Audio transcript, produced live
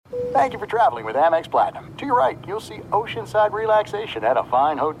Thank you for traveling with Amex Platinum. To your right, you'll see oceanside relaxation at a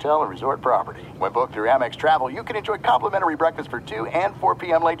fine hotel and resort property. When booked through Amex Travel, you can enjoy complimentary breakfast for 2 and 4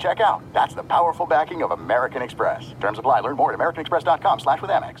 p.m. late checkout. That's the powerful backing of American Express. Terms apply. Learn more at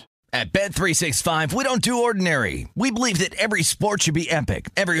americanexpress.com/withAmex. At Bet365, we don't do ordinary. We believe that every sport should be epic.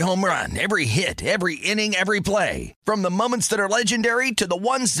 Every home run, every hit, every inning, every play. From the moments that are legendary to the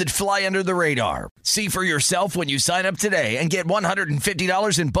ones that fly under the radar. See for yourself when you sign up today and get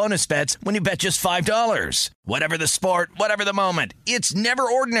 $150 in bonus bets when you bet just $5. Whatever the sport, whatever the moment, it's never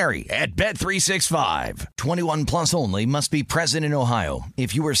ordinary at Bet365. 21 plus only. Must be present in Ohio.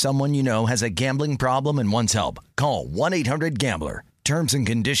 If you or someone you know has a gambling problem and wants help, call 1-800-GAMBLER. Terms and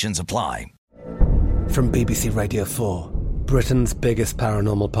conditions apply. From BBC Radio 4, Britain's biggest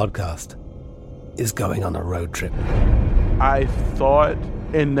paranormal podcast is going on a road trip. I thought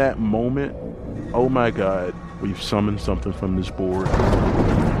in that moment, oh my God, we've summoned something from this board.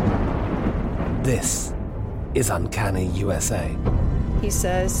 This is Uncanny USA. He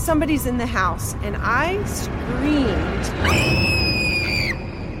says, somebody's in the house, and I screamed.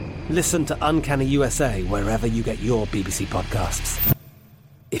 Listen to Uncanny USA wherever you get your BBC podcasts,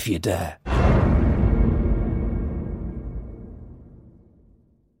 if you dare.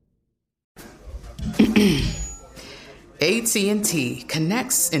 AT&T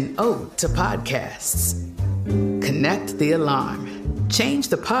connects an ode to podcasts. Connect the alarm. Change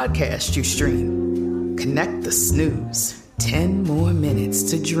the podcast you stream. Connect the snooze. 10 more minutes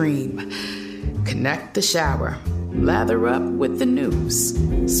to dream. Connect the shower. Lather up with the news,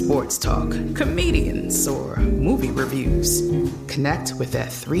 sports talk, comedians, or movie reviews. Connect with that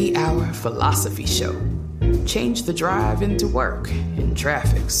 3-hour philosophy show. Change the drive into work in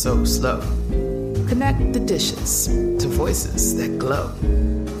traffic so slow. Connect the dishes to voices that glow.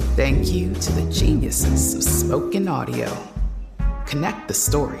 Thank you to the geniuses of spoken audio. Connect the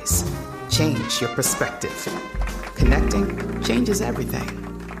stories. Change your perspective. Connecting changes everything.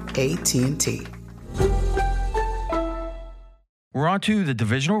 AT&T. We're on to the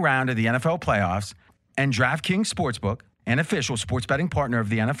divisional round of the NFL playoffs, and DraftKings Sportsbook, an official sports betting partner of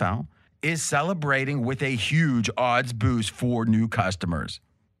the NFL, is celebrating with a huge odds boost for new customers.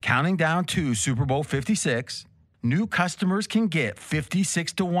 Counting down to Super Bowl 56, new customers can get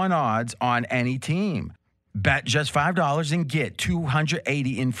 56-1 odds on any team. Bet just $5 and get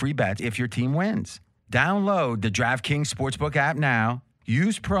 $280 in free bets if your team wins. Download the DraftKings Sportsbook app now.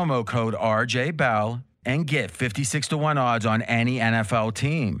 Use promo code RJBell and get 56-1 odds on any NFL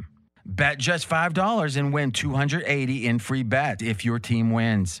team. Bet just $5 and win $280 in free bet if your team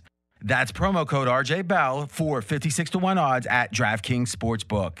wins. That's promo code RJBell for 56-1 odds at DraftKings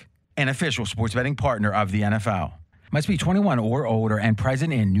Sportsbook, an official sports betting partner of the NFL. Must be 21 or older and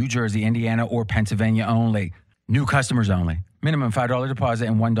present in New Jersey, Indiana, or Pennsylvania only. New customers only. Minimum $5 deposit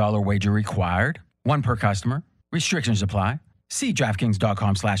and $1 wager required. One per customer. Restrictions apply. See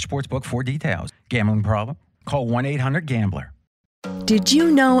DraftKings.com/sportsbook for details. Gambling problem? Call 1-800-GAMBLER. Did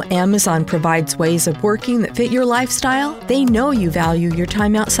you know Amazon provides ways of working that fit your lifestyle? They know you value your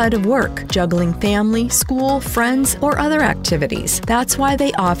time outside of work, juggling family, school, friends, or other activities. That's why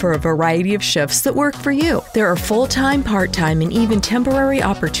they offer a variety of shifts that work for you. There are full-time, part-time, and even temporary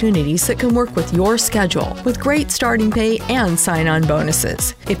opportunities that can work with your schedule, with great starting pay and sign-on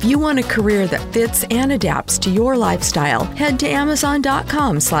bonuses. If you want a career that fits and adapts to your lifestyle, head to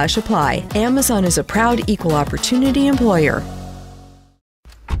Amazon.com/apply. Amazon is a proud equal opportunity employer.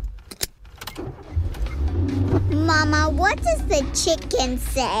 Mama, what does the chicken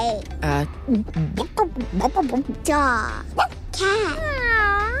say? Dog.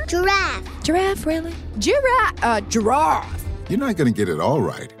 Cat. Giraffe. Giraffe, really? Giraffe. You're not going to get it all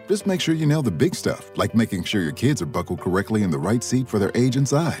right. Just make sure you nail the big stuff, like making sure your kids are buckled correctly in the right seat for their age and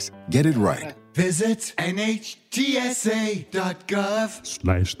size. Get it right. Visit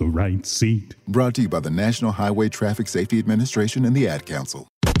NHTSA.gov/the right seat. Brought to you by the National Highway Traffic Safety Administration and the Ad Council.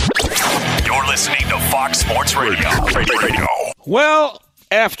 You're listening to Fox Sports Radio. Well,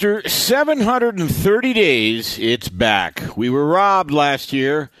 after 730 days, it's back. We were robbed last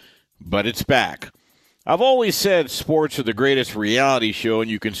year, but it's back. I've always said sports are the greatest reality show, and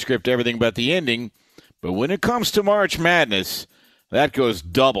you can script everything but the ending. But when it comes to March Madness, that goes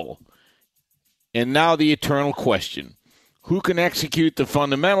double. And now the eternal question. Who can execute the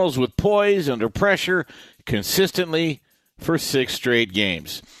fundamentals with poise, under pressure, consistently for 6 straight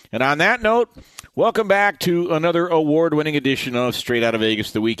games? And on that note, welcome back to another award-winning edition of Straight Outta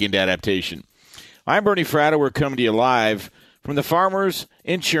Vegas, the Weekend Adaptation. I'm Bernie Fratto. We're coming to you live from the Farmers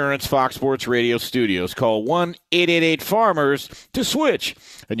Insurance Fox Sports Radio studios. Call 1-888-FARMERS to switch,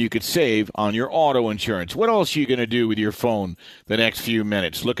 and you could save on your auto insurance. What else are you going to do with your phone the next few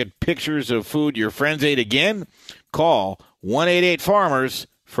minutes? Look at pictures of food your friends ate again? Call 1-888-FARMERS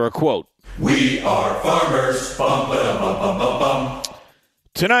for a quote. We are farmers. Bum, ba-dum, bum, bum, bum, bum.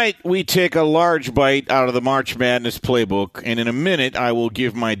 Tonight, we take a large bite out of the March Madness playbook, and in a minute, I will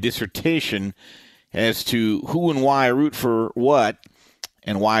give my dissertation as to who and why I root for what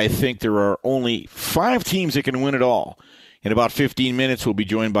and why I think there are only 5 teams that can win it all. In about 15 minutes, we'll be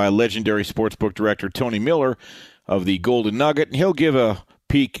joined by legendary sportsbook director Tony Miller of the Golden Nugget, and he'll give a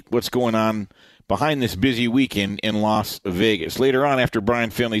peek what's going on behind this busy weekend in Las Vegas. Later on, after Brian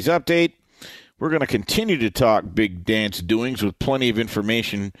Finley's update, we're going to continue to talk Big Dance doings with plenty of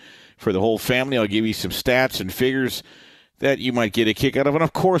information for the whole family. I'll give you some stats and figures that you might get a kick out of. And,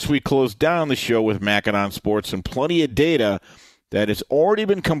 of course, we close down the show with Macadon Sports and plenty of data that has already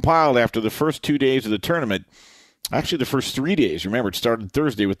been compiled after the first 2 days of the tournament. Actually, the first 3 days. Remember, it started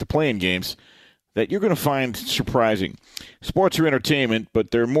Thursday with the playing games that you're going to find surprising. Sports are entertainment,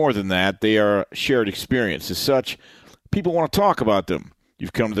 but they're more than that. They are a shared experience. As such, people want to talk about them.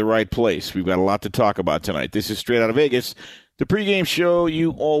 You've come to the right place. We've got a lot to talk about tonight. This is Straight Out of Vegas, the pregame show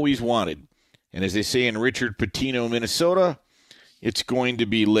you always wanted. And as they say in Richard Pitino, Minnesota, it's going to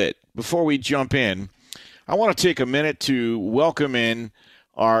be lit. Before we jump in, I want to take a minute to welcome in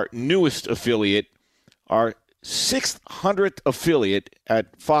our newest affiliate, our 600th affiliate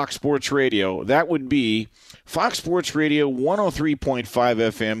at Fox Sports Radio. That would be Fox Sports Radio 103.5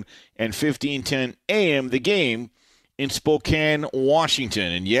 FM and 1510 AM, The Game, in Spokane,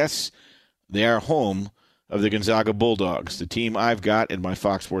 Washington. And yes, they are home of the Gonzaga Bulldogs, the team I've got in my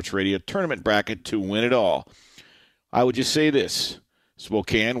Fox Sports Radio tournament bracket to win it all. I would just say this,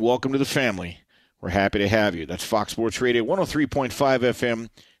 Spokane, welcome to the family. We're happy to have you. That's Fox Sports Radio, 103.5 FM,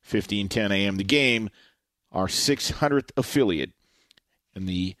 1510 AM. The Game, our 600th affiliate in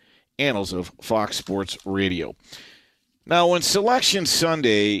the annals of Fox Sports Radio. Now, when Selection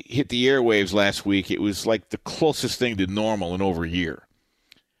Sunday hit the airwaves last week, it was like the closest thing to normal in over a year.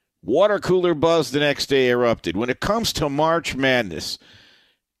 Water cooler buzz the next day erupted. When it comes to March Madness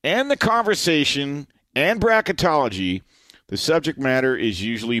and the conversation and bracketology, the subject matter is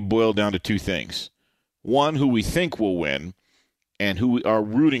usually boiled down to 2 things. One, who we think will win, and who we are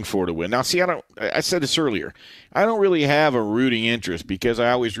rooting for to win. Now, see, I said this earlier. I don't really have a rooting interest because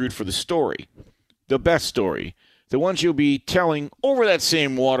I always root for the story, the best story, the ones you'll be telling over that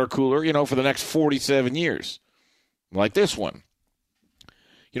same water cooler, for the next 47 years, like this one.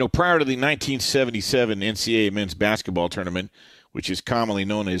 Prior to the 1977 NCAA men's basketball tournament, which is commonly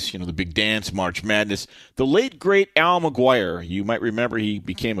known as, the Big Dance, March Madness, the late, great Al McGuire, you might remember he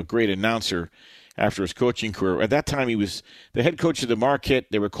became a great announcer after his coaching career. At that time, he was the head coach of the Marquette.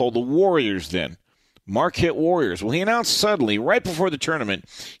 They were called the Warriors then. Marquette Warriors. Well, he announced suddenly, right before the tournament,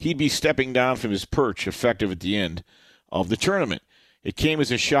 he'd be stepping down from his perch, effective at the end of the tournament. It came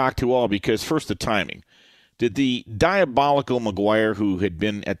as a shock to all because, first, the timing. Did the diabolical McGuire, who had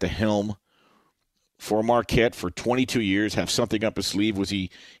been at the helm for Marquette for 22 years, have something up his sleeve? Was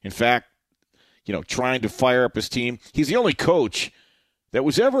he, in fact, trying to fire up his team? He's the only coach that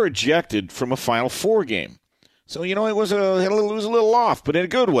was ever ejected from a Final Four game. So, it was a little off, but in a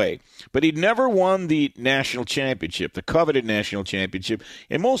good way. But he'd never won the national championship, the coveted national championship,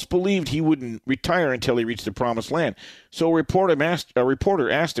 and most believed he wouldn't retire until he reached the promised land. So a reporter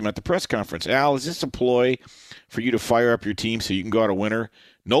asked him at the press conference, Al, is this a ploy for you to fire up your team so you can go out a winner?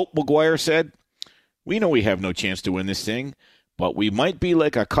 Nope, McGuire said. We know we have no chance to win this thing, but we might be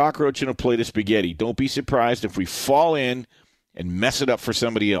like a cockroach in a plate of spaghetti. Don't be surprised if we fall in and mess it up for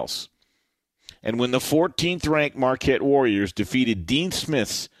somebody else. And when the 14th-ranked Marquette Warriors defeated Dean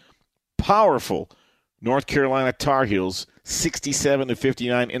Smith's powerful North Carolina Tar Heels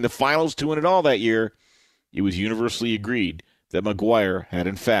 67-59 in the finals to win it all that year, it was universally agreed that McGuire had,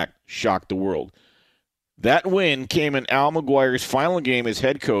 in fact, shocked the world. That win came in Al McGuire's final game as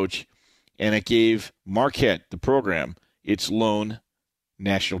head coach, and it gave Marquette, the program, its lone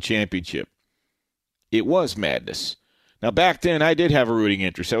national championship. It was madness. Now, back then, I did have a rooting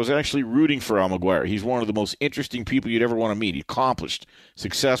interest. I was actually rooting for Al McGuire. He's one of the most interesting people you'd ever want to meet. Accomplished,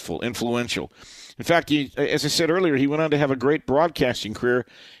 successful, influential. In fact, as I said earlier, he went on to have a great broadcasting career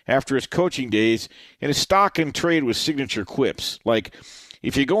after his coaching days, and his stock in trade was signature quips. Like,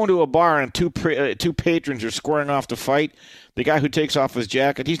 if you go into a bar and two patrons are squaring off to fight, the guy who takes off his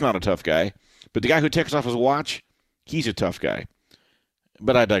jacket, he's not a tough guy. But the guy who takes off his watch, he's a tough guy.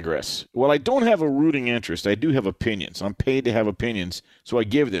 But I digress. While I don't have a rooting interest, I do have opinions. I'm paid to have opinions, so I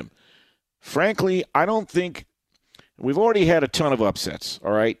give them. Frankly, I don't think We've already had a ton of upsets,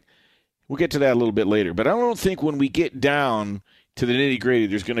 all right? We'll get to that a little bit later. But I don't think when we get down to the nitty-gritty,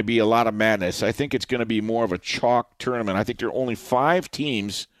 there's going to be a lot of madness. I think it's going to be more of a chalk tournament. I think there are only 5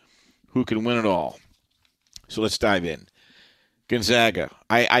 teams who can win it all. So let's dive in. Gonzaga.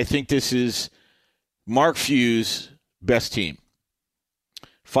 I think this is Mark Few's best team.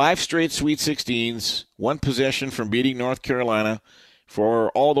 5 straight Sweet 16s, 1 possession from beating North Carolina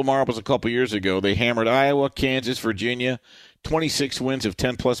for all the marbles a couple years ago. They hammered Iowa, Kansas, Virginia, 26 wins of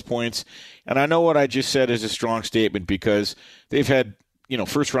 10-plus points. And I know what I just said is a strong statement because they've had,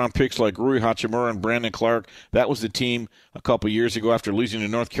 first-round picks like Rui Hachimura and Brandon Clark. That was the team a couple years ago after losing to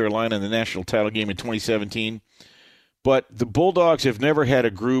North Carolina in the national title game in 2017. But the Bulldogs have never had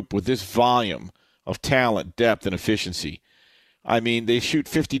a group with this volume of talent, depth, and efficiency. I mean, they shoot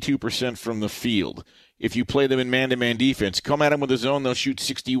 52% from the field. If you play them in man-to-man defense, come at them with a zone, they'll shoot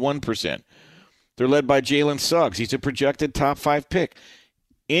 61%. They're led by Jalen Suggs. He's a projected top 5 pick.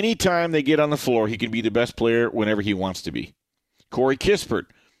 Anytime they get on the floor, he can be the best player whenever he wants to be. Corey Kispert,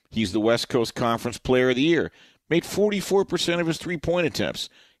 he's the West Coast Conference Player of the Year. Made 44% of his three-point attempts.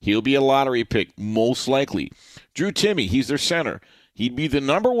 He'll be a lottery pick, most likely. Drew Timme, he's their center. He'd be the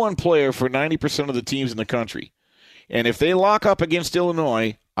number 1 player for 90% of the teams in the country. And if they lock up against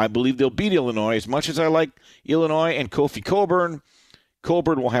Illinois, I believe they'll beat Illinois. As much as I like Illinois and Kofi Cockburn,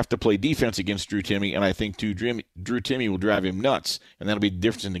 Cockburn will have to play defense against Drew Timme, and I think Drew Timme will drive him nuts, and that'll be the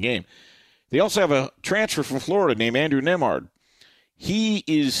difference in the game. They also have a transfer from Florida named Andrew Nembhard. He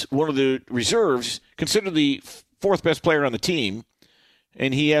is one of the reserves, considered the 4th best player on the team,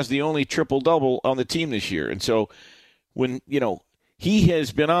 and he has the only triple-double on the team this year. And so when, he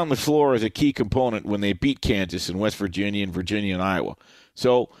has been on the floor as a key component when they beat Kansas and West Virginia and Iowa.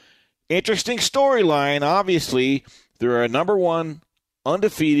 So, interesting storyline. Obviously, they're a number 1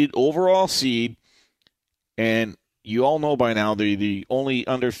 undefeated overall seed, and you all know by now the only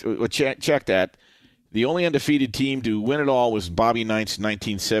check that. The only undefeated team to win it all was Bobby Knight's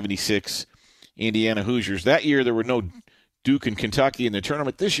 1976 Indiana Hoosiers. That year, there were no Duke and Kentucky in the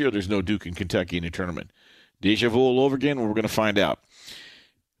tournament. This year, there's no Duke and Kentucky in the tournament. Deja vu all over again? Well, we're going to find out.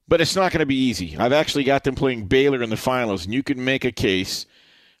 But it's not going to be easy. I've actually got them playing Baylor in the finals, and you can make a case,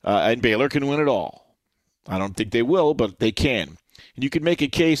 and Baylor can win it all. I don't think they will, but they can. And you can make a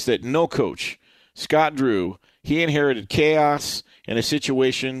case that no coach, Scott Drew, he inherited chaos and a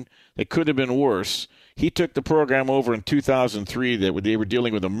situation that could have been worse. He took the program over in 2003 that they were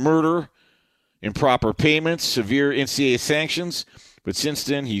dealing with a murder, improper payments, severe NCAA sanctions. But since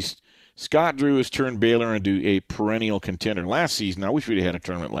then, Scott Drew has turned Baylor into a perennial contender. Last season, I wish we'd had a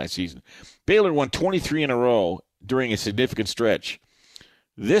tournament last season. Baylor won 23 in a row during a significant stretch.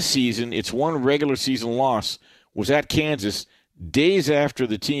 This season, its 1 regular season loss was at Kansas days after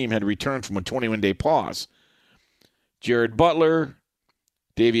the team had returned from a 21-day pause. Jared Butler,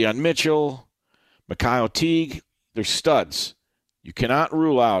 Davion Mitchell, Mikhail Teague, they're studs. You cannot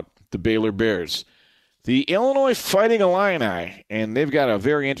rule out the Baylor Bears. The Illinois Fighting Illini, and they've got a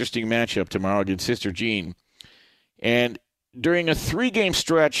very interesting matchup tomorrow against Sister Jean. And during a 3-game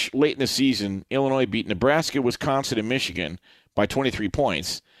stretch late in the season, Illinois beat Nebraska, Wisconsin, and Michigan by 23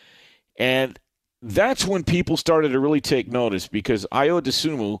 points. And that's when people started to really take notice because Ayo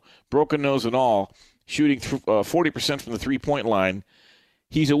Dosunmu, broken nose and all, shooting 40% from the three-point line.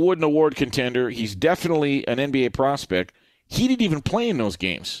 He's a Wooden Award contender. He's definitely an NBA prospect. He didn't even play in those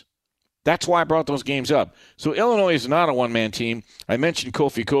games. That's why I brought those games up. So Illinois is not a one-man team. I mentioned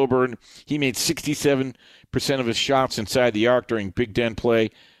Kofi Cockburn. He made 67% of his shots inside the arc during Big Ten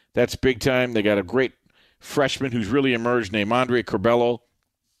play. That's big time. They got a great freshman who's really emerged named Andre Curbelo,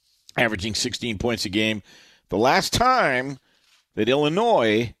 averaging 16 points a game. The last time that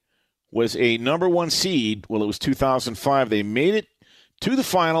Illinois was a number 1 seed, well, it was 2005. They made it to the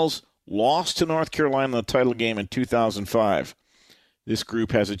finals, lost to North Carolina in the title game in 2005. This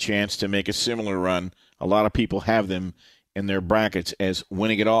group has a chance to make a similar run. A lot of people have them in their brackets as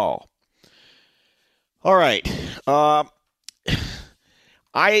winning it all. All right. I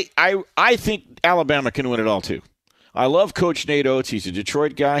think Alabama can win it all, too. I love Coach Nate Oates. He's a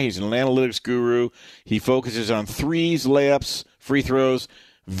Detroit guy. He's an analytics guru. He focuses on threes, layups, free throws.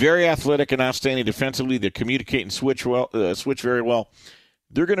 Very athletic and outstanding defensively. They communicate and switch very well.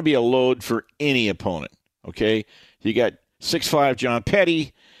 They're going to be a load for any opponent, okay? You got 6'5" John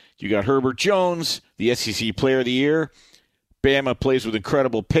Petty. You got Herbert Jones, the SEC Player of the Year. Bama plays with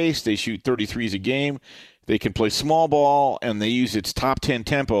incredible pace. They shoot 33s a game. They can play small ball, and they use its top 10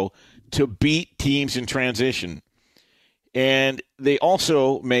 tempo to beat teams in transition. And they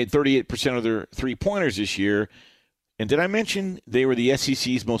also made 38% of their three-pointers this year. And did I mention they were the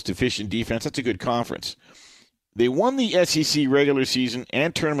SEC's most efficient defense? That's a good conference. They won the SEC regular season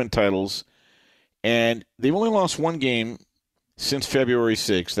and tournament titles, and they've only lost one game since February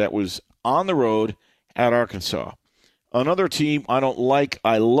 6th. That was on the road at Arkansas. Another team I don't like,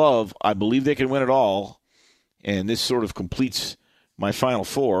 I love, I believe they can win it all, and this sort of completes my Final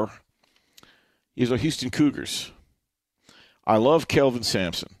Four, is the Houston Cougars. I love Kelvin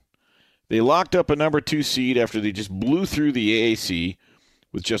Sampson. They locked up a number 2 seed after they just blew through the AAC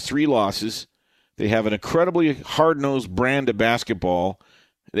with just 3 losses. They have an incredibly hard-nosed brand of basketball.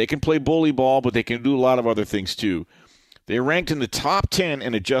 They can play bully ball, but they can do a lot of other things too. They ranked in the top 10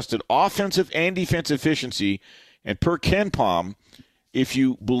 in adjusted offensive and defensive efficiency. And per KenPom, if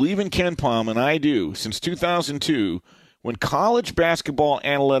you believe in KenPom, and I do, since 2002, when college basketball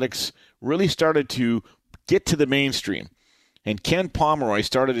analytics really started to get to the mainstream, and Ken Pomeroy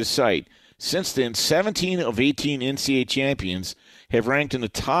started his site, since then, 17 of 18 NCAA champions have ranked in the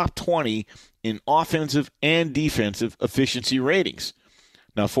top 20 in offensive and defensive efficiency ratings.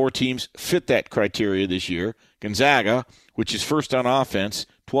 Now, 4 teams fit that criteria this year. Gonzaga, which is first on offense,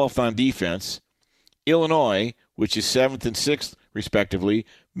 12th on defense. Illinois, which is 7th and 6th, respectively.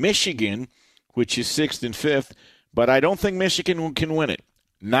 Michigan, which is 6th and 5th. But I don't think Michigan can win it.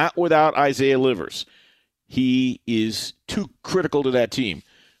 Not without Isaiah Livers. He is too critical to that team.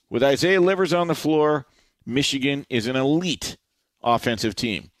 With Isaiah Livers on the floor, Michigan is an elite offensive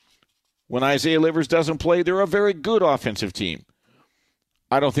team. When Isaiah Livers doesn't play, they're a very good offensive team.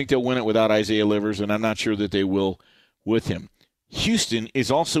 I don't think they'll win it without Isaiah Livers, and I'm not sure that they will with him. Houston is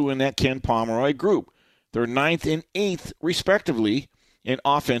also in that Ken Pomeroy group. They're 9th and 8th, respectively, in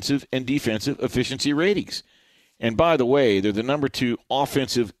offensive and defensive efficiency ratings. And by the way, they're the number 2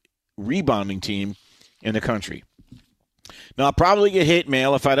 offensive rebounding team in the country. Now, I'll probably get hate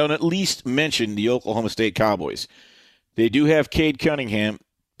mail if I don't at least mention the Oklahoma State Cowboys. They do have Cade Cunningham,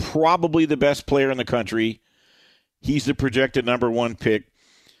 probably the best player in the country. He's the projected number 1 pick.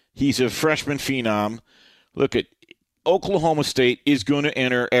 He's a freshman phenom. Look, at Oklahoma State is going to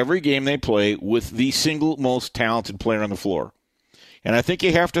enter every game they play with the single most talented player on the floor. And I think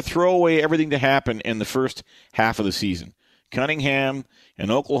you have to throw away everything that happened in the first half of the season. Cunningham and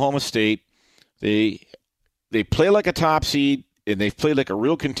Oklahoma State, they play like a top seed, and they've played like a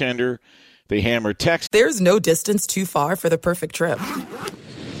real contender. They hammer Texas. There's no distance too far for the perfect trip.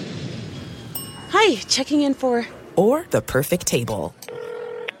 Hi, checking in for... Or the perfect table.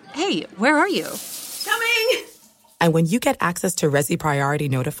 Hey, where are you? Coming! And when you get access to Resi Priority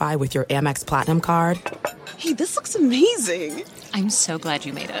Notify with your Amex Platinum card... Hey, this looks amazing. I'm so glad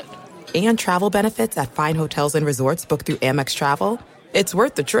you made it. And travel benefits at fine hotels and resorts booked through Amex Travel, it's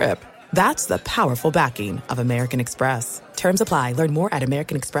worth the trip. That's the powerful backing of American Express. Terms apply. Learn more at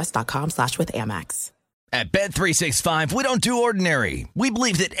americanexpress.com/withAmex. At Bet365, we don't do ordinary. We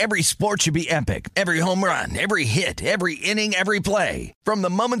believe that every sport should be epic. Every home run, every hit, every inning, every play. From the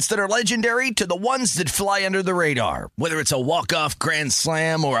moments that are legendary to the ones that fly under the radar. Whether it's a walk-off grand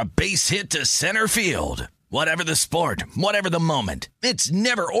slam or a base hit to center field. Whatever the sport, whatever the moment. It's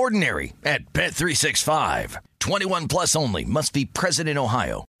never ordinary at Bet365. 21 plus only. Must be present in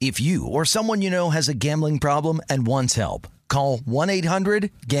Ohio. If you or someone you know has a gambling problem and wants help, call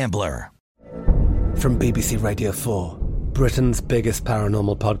 1-800-GAMBLER. From BBC Radio 4, Britain's biggest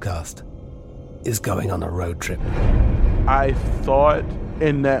paranormal podcast is going on a road trip. I thought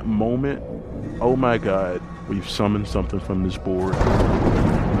in that moment, oh my God, we've summoned something from this board.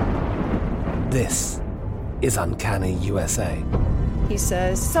 This is Uncanny USA. He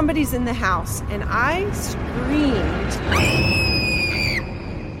says, somebody's in the house, and I screamed.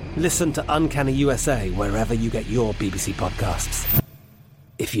 Listen to Uncanny USA wherever you get your BBC podcasts,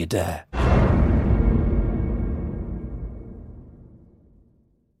 if you dare.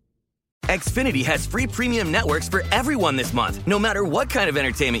 Xfinity has free premium networks for everyone this month, no matter what kind of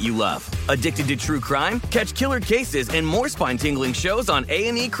entertainment you love. Addicted to true crime? Catch killer cases and more spine-tingling shows on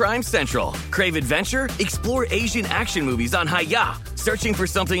A&E Crime Central. Crave adventure? Explore Asian action movies on Hi-YAH. Searching for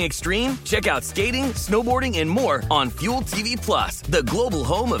something extreme? Check out skating, snowboarding, and more on Fuel TV Plus, the global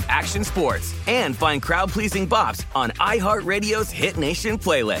home of action sports. And find crowd-pleasing bops on iHeartRadio's Hit Nation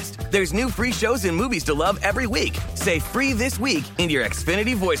playlist. There's new free shows and movies to love every week. Say free this week in your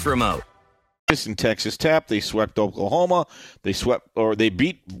Xfinity voice remote. In Texas Tech, they swept Oklahoma. They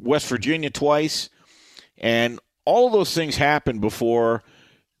beat West Virginia twice. And all of those things happened before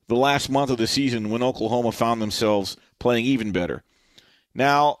the last month of the season when Oklahoma found themselves playing even better.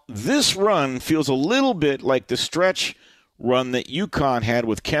 Now, this run feels a little bit like the stretch run that UConn had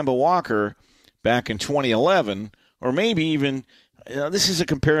with Kemba Walker back in 2011, or maybe even, this is a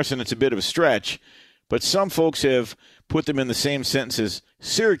comparison that's a bit of a stretch, but some folks have put them in the same sentence as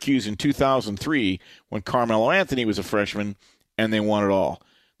Syracuse in 2003 when Carmelo Anthony was a freshman and they won it all.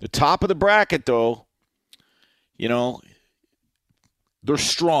 The top of the bracket, though, you know, they're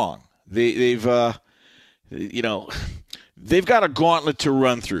strong. They've got a gauntlet to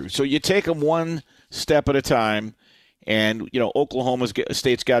run through. So you take them one step at a time, and, you know, Oklahoma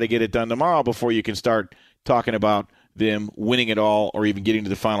State's got to get it done tomorrow before you can start talking about them winning it all or even getting to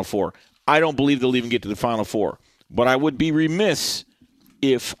the Final Four. I don't believe they'll even get to the Final Four, but I would be remiss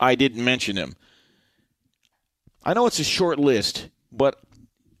if I didn't mention them. I know it's a short list, but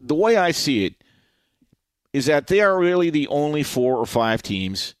the way I see it is that they are really the only 4 or 5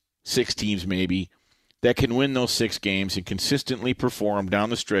 teams, 6 teams maybe, that can win those 6 games and consistently perform down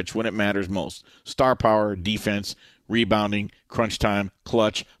the stretch when it matters most. Star power, defense, rebounding, crunch time,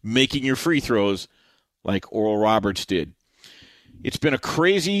 clutch, making your free throws like Oral Roberts did. It's been a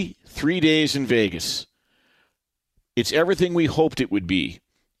crazy 3 days in Vegas. It's everything we hoped it would be.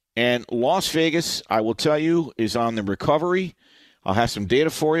 And Las Vegas, I will tell you, is on the recovery. I'll have some data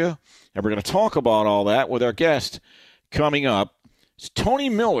for you, and we're going to talk about all that with our guest coming up. It's Tony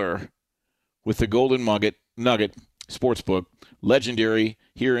Miller with the Golden Nugget Sportsbook, legendary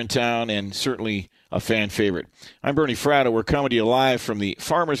here in town and certainly a fan favorite. I'm Bernie Fratto. We're coming to you live from the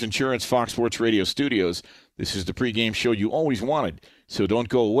Farmers Insurance Fox Sports Radio studios. This is the pregame show you always wanted, so don't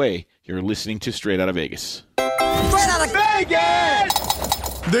go away. You're listening to Straight Outta Vegas. Straight Outta Vegas!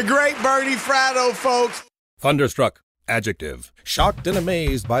 The great Bernie Fratto, folks. Thunderstruck. Adjective. Shocked and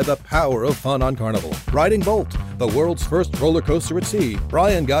amazed by the power of fun on Carnival. Riding Bolt, the world's first roller coaster at sea,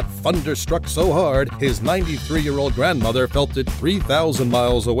 Brian got thunderstruck so hard, his 93-year-old grandmother felt it 3,000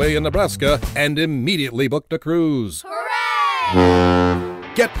 miles away in Nebraska and immediately booked a cruise.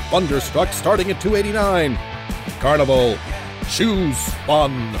 Hooray! Get thunderstruck starting at $289. Carnival. Choose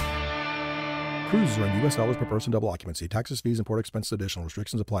fun. Cruises are in U.S. dollars per person, double occupancy. Taxes, fees, and port expenses additional.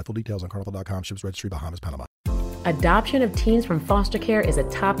 Restrictions apply. Full details on carnival.com. Ships registry, Bahamas, Panama. Adoption of teens from foster care is a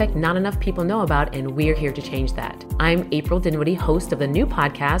topic not enough people know about, and we're here to change that. I'm April Dinwiddie, host of the new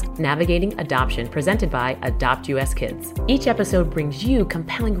podcast, Navigating Adoption, presented by Adopt U.S. Kids. Each episode brings you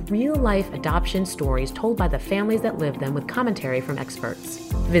compelling real-life adoption stories told by the families that live them with commentary from experts.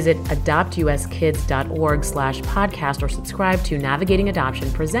 Visit adoptuskids.org/podcast or subscribe to Navigating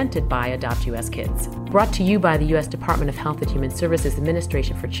Adoption, presented by Adopt U.S. Kids. Brought to you by the U.S. Department of Health and Human Services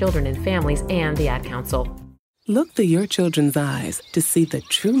Administration for Children and Families and the Ad Council. Look through your children's eyes to see the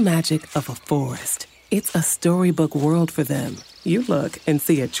true magic of a forest. It's a storybook world for them. You look and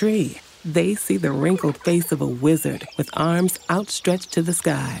see a tree. They see the wrinkled face of a wizard with arms outstretched to the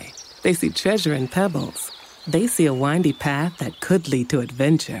sky. They see treasure in pebbles. They see a windy path that could lead to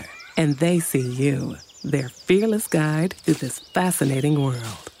adventure. And they see you, their fearless guide through this fascinating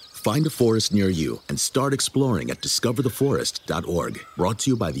world. Find a forest near you and start exploring at discovertheforest.org. Brought to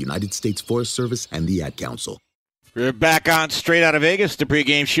you by the United States Forest Service and the Ad Council. We're back on Straight Outta Vegas, the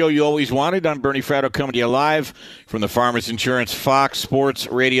pregame show you always wanted. I'm Bernie Fratto, coming to you live from the Farmers Insurance Fox Sports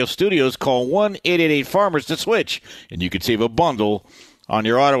Radio studios. Call 1-888-FARMERS to switch, and you can save a bundle on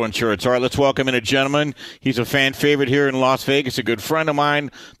your auto insurance. All right, let's welcome in a gentleman. He's a fan favorite here in Las Vegas, a good friend of mine,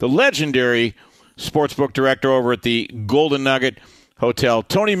 the legendary sportsbook director over at the Golden Nugget Hotel,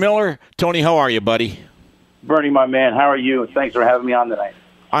 Tony Miller. Tony, how are you, buddy? Bernie, my man, how are you? Thanks for having me on tonight.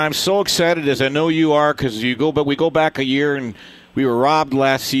 I'm so excited, as I know you are, because we go back a year and we were robbed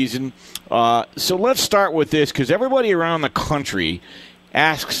last season. So let's start with this, because everybody around the country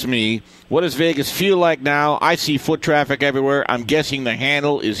asks me, what does Vegas feel like now? I see foot traffic everywhere. I'm guessing the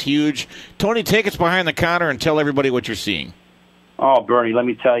handle is huge. Tony, take us behind the counter and tell everybody what you're seeing. Oh, Bernie, let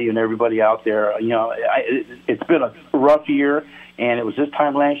me tell you and everybody out there, it's been a rough year. And it was this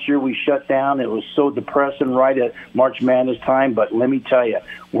time last year we shut down. It was so depressing right at March Madness time. But let me tell you,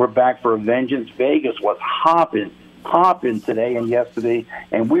 we're back for a vengeance. Vegas was hopping today and yesterday.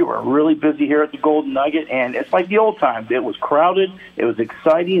 And we were really busy here at the Golden Nugget. And it's like the old times. It was crowded, it was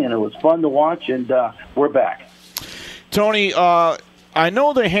exciting, and it was fun to watch. And we're back. Tony, I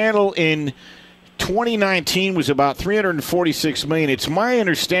know the handle in 2019 was about $346 million. It's my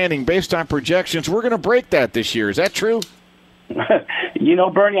understanding, based on projections, we're going to break that this year. Is that true?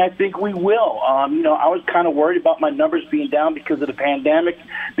 Bernie, I think we will. I was kind of worried about my numbers being down because of the pandemic,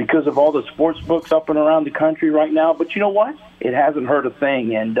 because of all the sports books up and around the country right now. But you know what? It hasn't hurt a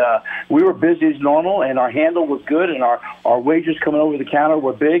thing. And we were busy as normal, and our handle was good, and our wagers coming over the counter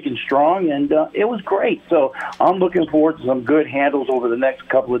were big and strong, and it was great. So I'm looking forward to some good handles over the next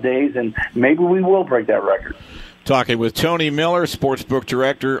couple of days, and maybe we will break that record. Talking with Tony Miller, sportsbook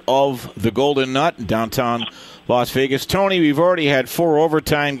director of the Golden Nut in downtown Las Vegas. Tony, we've already had 4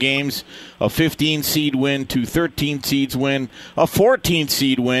 overtime games, a 15-seed win, 2 13-seeds win, a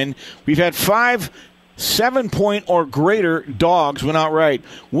 14-seed win. We've had 5 7-point or greater dogs win outright.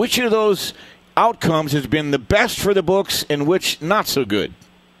 Which of those outcomes has been the best for the books and which not so good?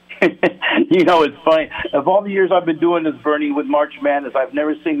 You know, it's funny. Of all the years I've been doing this, Bernie, with March Madness, I've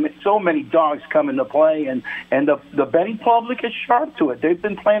never seen so many dogs come into play, and the betting public is sharp to it. They've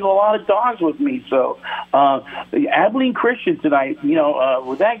been playing a lot of dogs with me. So the Abilene Christian tonight,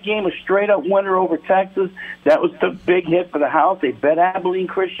 with that game a straight-up winner over Texas, that was the big hit for the house. They bet Abilene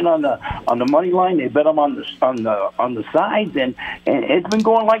Christian on the money line. They bet them on the sides, and it's been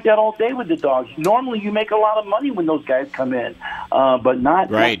going like that all day with the dogs. Normally, you make a lot of money when those guys come in, but not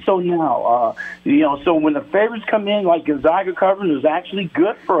so now. So when the favorites come in, like Gonzaga covering, is actually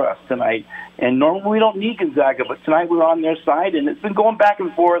good for us tonight. And normally we don't need Gonzaga, but tonight we're on their side, and it's been going back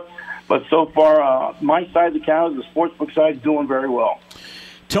and forth. But so far, my side of the counter, the sportsbook side, is doing very well.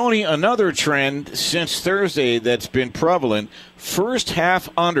 Tony, another trend since Thursday that's been prevalent, first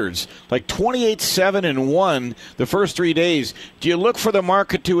half unders, like 28-7-1 the first 3 days. Do you look for the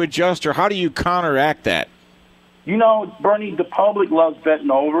market to adjust, or how do you counteract that? Bernie, the public loves betting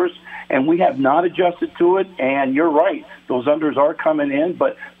overs, and we have not adjusted to it. And you're right, those unders are coming in,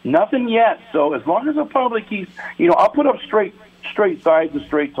 but nothing yet. So as long as the public keeps, I'll put up straight sides and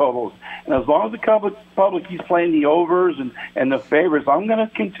straight totals. And as long as the public keeps playing the overs and the favorites, I'm going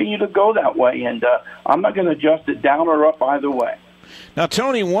to continue to go that way. And I'm not going to adjust it down or up either way. Now,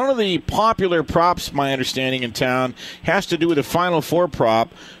 Tony, one of the popular props, my understanding in town, has to do with the Final Four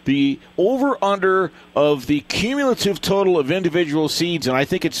prop, the over-under of the cumulative total of individual seeds, and I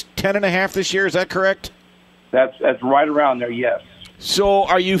think it's 10.5 this year. Is that correct? That's right around there, yes. So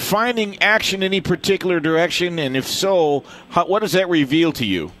are you finding action in any particular direction? And if so, what does that reveal to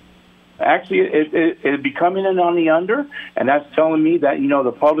you? Actually, it'd be coming in on the under, and that's telling me that,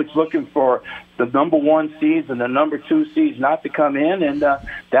 the public's looking for the number 1 seeds and the number 2 seeds not to come in, and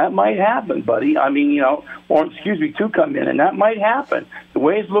that might happen, buddy. To come in, and that might happen. The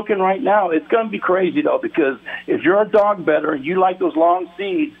way it's looking right now, it's going to be crazy, though, because if you're a dog bettor and you like those long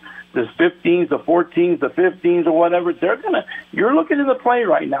seeds, the 15s, the 14s, the 15s, or whatever, you're looking at the play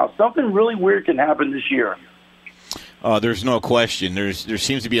right now. Something really weird can happen this year. There's no question. There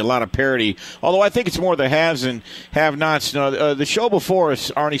seems to be a lot of parity, although I think it's more the haves and have-nots. The show before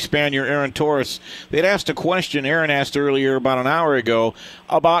us, Arnie Spanier, Aaron Torres, they'd asked a question Aaron asked earlier about an hour ago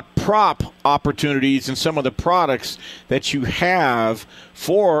about prop opportunities and some of the products that you have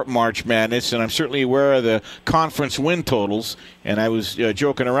for March Madness, and I'm certainly aware of the conference win totals. And I was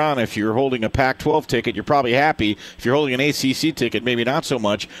joking around, if you're holding a Pac-12 ticket, you're probably happy. If you're holding an ACC ticket, maybe not so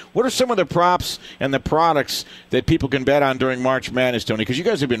much. What are some of the props and the products that people can bet on during March Madness, Tony? Because you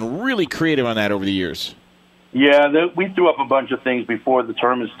guys have been really creative on that over the years. Yeah, we threw up a bunch of things before the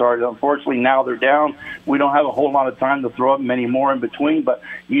tournament started. Unfortunately, now they're down. We don't have a whole lot of time to throw up many more in between. But,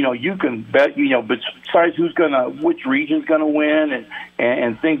 you can bet, besides which region's going to win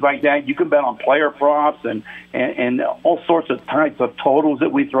and things like that, you can bet on player props and all sorts of types of totals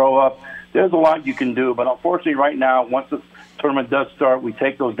that we throw up. There's a lot you can do. But unfortunately, right now, once the tournament does start, we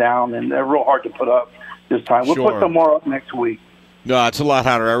take those down, and they're real hard to put up this time. We'll put some more up next week. No, it's a lot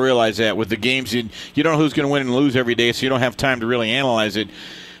harder. I realize that with the games. You don't know who's going to win and lose every day, so you don't have time to really analyze it.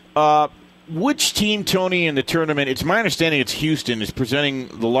 Which team, Tony, in the tournament, it's my understanding it's Houston, is presenting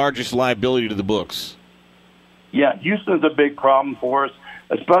the largest liability to the books? Yeah, Houston's a big problem for us,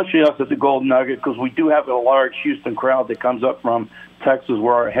 especially us at the Golden Nugget, because we do have a large Houston crowd that comes up from Texas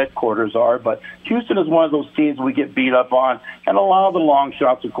where our headquarters are. But Houston is one of those teams we get beat up on. And a lot of the long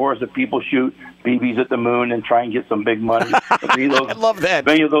shots, of course, that people shoot BBs at the moon and try and get some big money. I love that.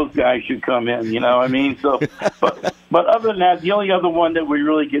 Many of those guys should come in, So, but other than that, the only other one that we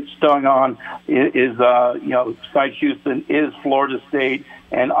really get stung on is besides Houston, is Florida State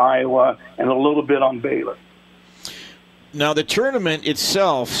and Iowa, and a little bit on Baylor. Now, the tournament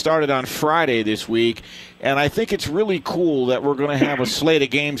itself started on Friday this week, and I think it's really cool that we're going to have a slate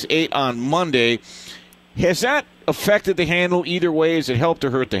of games, 8 on Monday. Has that affected the handle either way? Has it helped or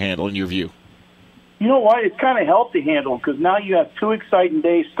hurt the handle, in your view? You know what? It's kind of helped the handle because now you have 2 exciting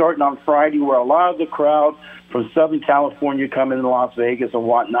days starting on Friday where a lot of the crowd from Southern California come into Las Vegas and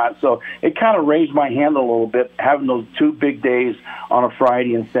whatnot. So it kind of raised my handle a little bit, having those 2 big days on a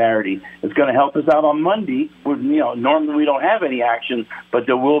Friday and Saturday. It's going to help us out on Monday. Normally we don't have any action, but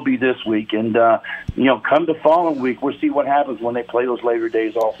there will be this week. And, come the following week, we'll see what happens when they play those later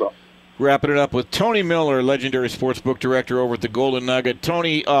days also. Wrapping it up with Tony Miller, legendary sportsbook director over at the Golden Nugget.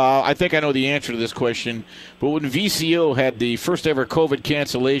 Tony, I think I know the answer to this question, but when VCO had the first ever COVID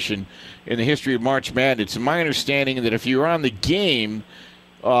cancellation in the history of March Madness, it's my understanding that if you're on the game,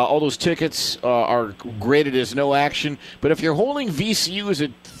 all those tickets are graded as no action. But if you're holding VCU as a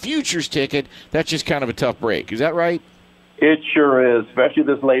futures ticket, that's just kind of a tough break. Is that right? It sure is, especially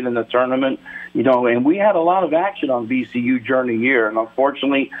this late in the tournament. And we had a lot of action on VCU during the year, and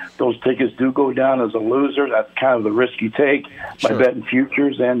unfortunately, those tickets do go down as a loser. That's kind of the risk you take by betting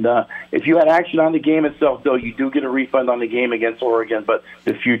futures. And if you had action on the game itself, though, you do get a refund on the game against Oregon, but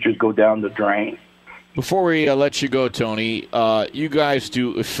the futures go down the drain. Before we let you go, Tony, you guys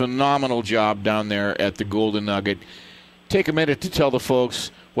do a phenomenal job down there at the Golden Nugget. Take a minute to tell the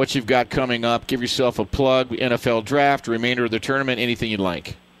folks what you've got coming up. Give yourself a plug, NFL draft, remainder of the tournament, anything you'd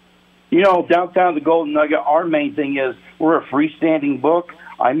like. Downtown at the Golden Nugget, our main thing is we're a freestanding book.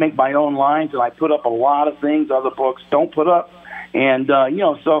 I make my own lines, and I put up a lot of things other books don't put up. And,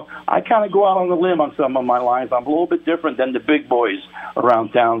 so I kind of go out on the limb on some of my lines. I'm a little bit different than the big boys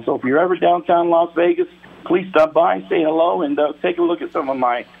around town. So if you're ever downtown Las Vegas, please stop by, say hello, and take a look at some of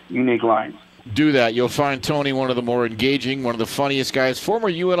my unique lines. Do that. You'll find Tony one of the more engaging, one of the funniest guys. Former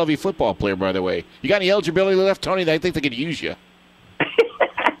UNLV football player, by the way. You got any eligibility left, Tony? I think they could use you.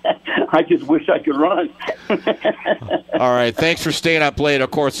 I just wish I could run. All right. Thanks for staying up late. Of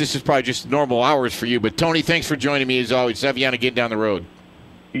course, this is probably just normal hours for you. But, Tony, thanks for joining me as always. Have you on again down the road.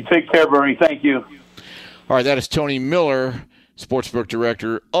 You take care, Bernie. Thank you. All right. That is Tony Miller, sportsbook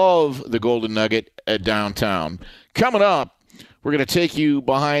director of the Golden Nugget at downtown. Coming up, we're going to take you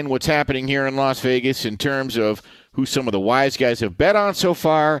behind what's happening here in Las Vegas in terms of who some of the wise guys have bet on so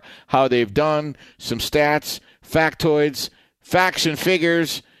far, how they've done, some stats, factoids, facts and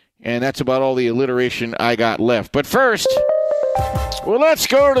figures, and that's about all the alliteration I got left. But first, well, let's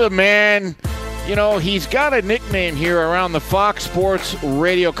go to the man. He's got a nickname here around the Fox Sports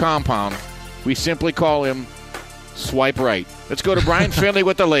Radio compound. We simply call him Swipe Right. Let's go to Brian Finley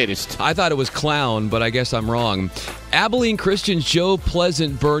with the latest. I thought it was clown, but I guess I'm wrong. Abilene Christian's Joe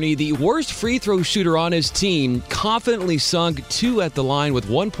Pleasant, Bernie, the worst free throw shooter on his team, confidently sunk 2 at the line with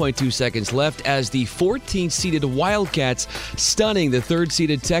 1.2 seconds left as the 14th-seeded Wildcats stunning the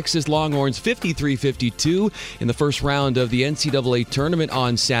 3rd-seeded Texas Longhorns 53-52 in the first round of the NCAA tournament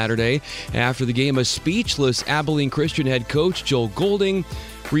on Saturday. After the game, a speechless Abilene Christian head coach Joel Golding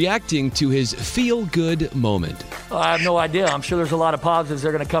reacting to his feel-good moment. I have no idea. I'm sure there's a lot of positives that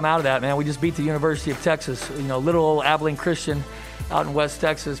are going to come out of that, man. We just beat the University of Texas. Little old Abilene Christian out in West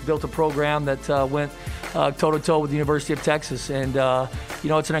Texas built a program that went toe-to-toe with the University of Texas. And,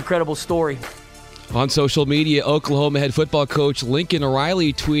 it's an incredible story. On social media, Oklahoma head football coach Lincoln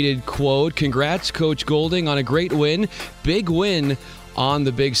Riley tweeted, quote, "Congrats, Coach Golding, on a great win. Big win on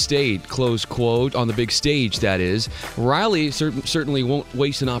the big stage," close quote, on the big stage, that is. Riley certainly won't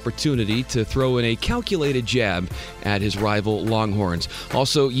waste an opportunity to throw in a calculated jab at his rival Longhorns.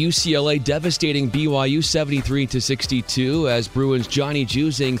 Also, UCLA devastating BYU 73-62 as Bruins' Johnny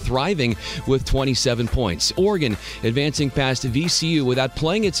Juzang thriving with 27 points. Oregon advancing past VCU without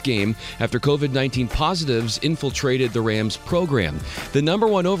playing its game after COVID-19 positives infiltrated the Rams program. The number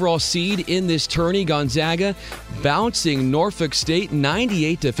 1 overall seed in this tourney, Gonzaga, bouncing Norfolk State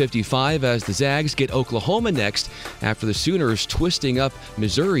 98-55 as the Zags get Oklahoma next after the Sooners twisting up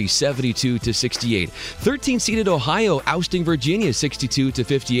Missouri 72-68. 13th-seeded Ohio ousting Virginia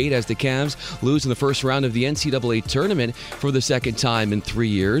 62-58 as the Cavs lose in the first round of the NCAA tournament for the second time in 3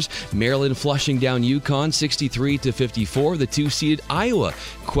 years. Maryland flushing down UConn 63-54. The 2-seeded Iowa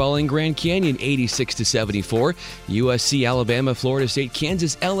quelling Grand Canyon 86-74. USC, Alabama, Florida State,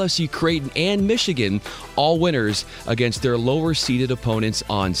 Kansas, LSU, Creighton, and Michigan all winners against their lower-seeded opponents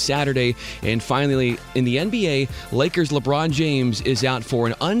on Saturday. And finally, in the NBA, Lakers' LeBron James is out for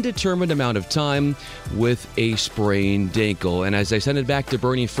an undetermined amount of time with a sprained ankle. And as I send it back to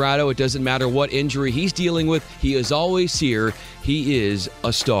Bernie Fratto, it doesn't matter what injury he's dealing with, he is always here. He is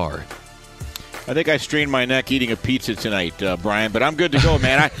a star. I think I strained my neck eating a pizza tonight, Brian, but I'm good to go,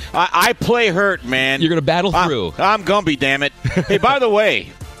 man. I play hurt, man. You're going to battle through. I'm Gumby, damn it. Hey, by the way,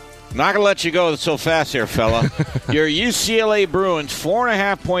 not going to let you go so fast here, fella. Your UCLA Bruins,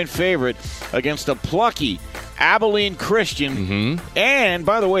 4.5-point favorite against a plucky Abilene Christian. Mm-hmm. And,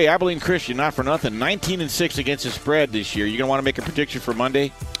 by the way, Abilene Christian, not for nothing, 19-6 against the spread this year. You going to want to make a prediction for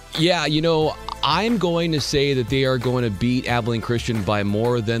Monday? Yeah, I'm going to say that they are going to beat Abilene Christian by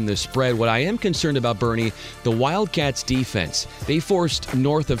more than the spread. What I am concerned about, Bernie, the Wildcats defense. They forced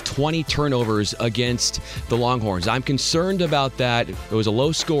north of 20 turnovers against the Longhorns. I'm concerned about that. It was a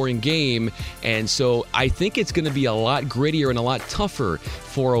low-scoring game, and so I think it's going to be a lot grittier and a lot tougher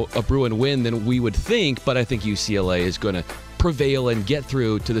for a Bruin win than we would think, but I think UCLA is going to prevail and get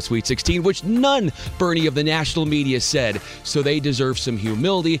through to the Sweet 16, which none, Bernie, of the national media said. So they deserve some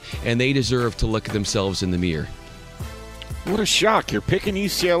humility, and they deserve to look at themselves in the mirror. What a shock! You're picking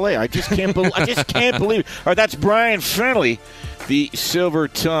UCLA. I just can't believe. I just can't believe it. All right, that's Brian Fenley, the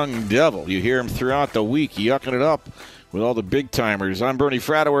Silver-Tongued Devil. You hear him throughout the week, yucking it up with all the big timers. I'm Bernie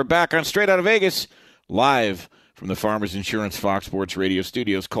Fratto. We're back on Straight Outta Vegas, live from the Farmers Insurance Fox Sports Radio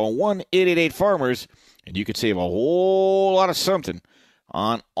studios. Call 1-888-FARMERS. And you could save a whole lot of something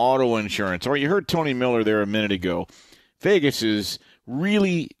on auto insurance. Or you heard Tony Miller there a minute ago. Vegas is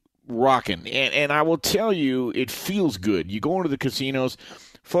really rocking. And I will tell you, it feels good. You go into the casinos.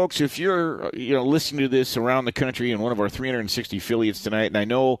 Folks, if you're listening to this around the country in one of our 360 affiliates tonight, and I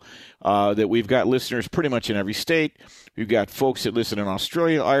know that we've got listeners pretty much in every state. We've got folks that listen in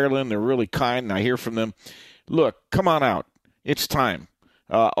Australia, Ireland. They're really kind, and I hear from them. Look, come on out. It's time.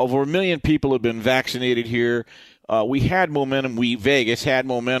 Over 1 million people have been vaccinated here. We had momentum. Vegas had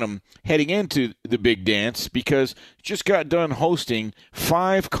momentum heading into the big dance because just got done hosting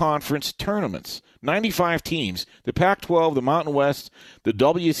 5 conference tournaments. 95 teams. The Pac-12, the Mountain West, the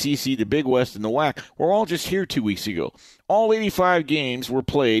WCC, the Big West, and the WAC were all just here 2 weeks ago. All 85 games were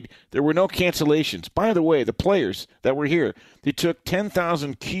played. There were no cancellations. By the way, the players that were here, they took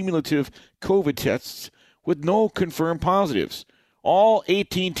 10,000 cumulative COVID tests with no confirmed positives. All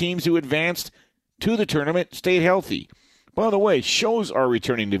 18 teams who advanced to the tournament stayed healthy. By the way, shows are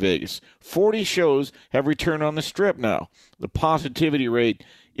returning to Vegas. 40 shows have returned on the Strip now. The positivity rate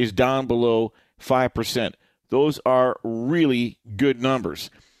is down below 5%. Those are really good numbers.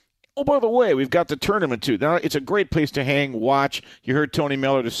 Oh, by the way, we've got the tournament, too. Now, it's a great place to hang, watch. You heard Tony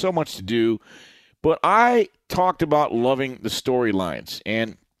Miller. There's so much to do. But I talked about loving the storylines,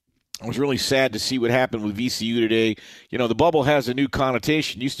 and I was really sad to see what happened with VCU today. You know, the bubble has a new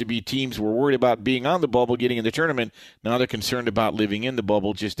connotation. Used to be teams were worried about being on the bubble, getting in the tournament. Now they're concerned about living in the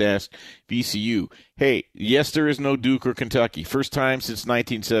bubble. Just ask VCU. Hey, yes, there is no Duke or Kentucky. First time since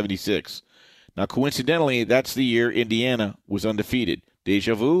 1976. Now, coincidentally, that's the year Indiana was undefeated.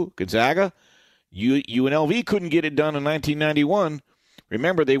 Deja vu, Gonzaga. UNLV couldn't get it done in 1991.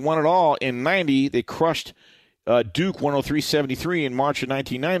 Remember, they won it all in 90. They crushed Duke 103-73 in March of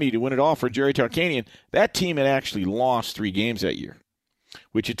 1990 to win it all for Jerry Tarkanian. That team had actually lost 3 games that year.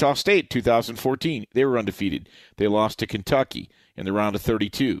 Wichita State, 2014, they were undefeated. They lost to Kentucky in the round of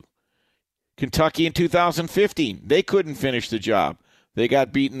 32. Kentucky in 2015, they couldn't finish the job. They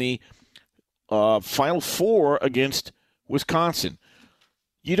got beaten the Final Four against Wisconsin.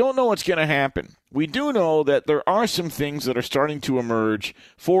 You don't know what's going to happen. We do know that there are some things that are starting to emerge.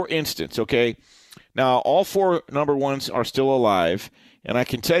 For instance, okay, now all 4 number ones are still alive, and I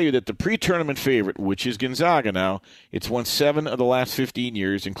can tell you that the pre-tournament favorite, which is Gonzaga now, it's won 7 of the last 15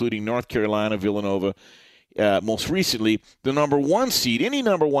 years, including North Carolina, Villanova. Most recently, the number 1 seed, any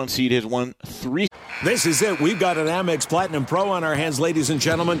number 1 seed has won 3. This is it. We've got an Amex Platinum Pro on our hands, ladies and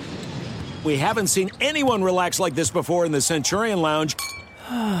gentlemen. We haven't seen anyone relax like this before in the Centurion Lounge.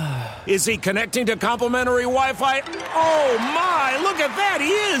 Is he connecting to complimentary Wi-Fi? Oh, my! Look at that! He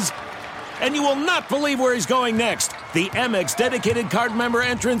is! And you will not believe where he's going next. The Amex dedicated card member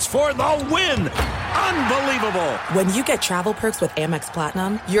entrance for the win! Unbelievable! When you get travel perks with Amex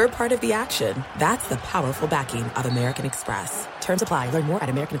Platinum, you're part of the action. That's the powerful backing of American Express. Terms apply. Learn more at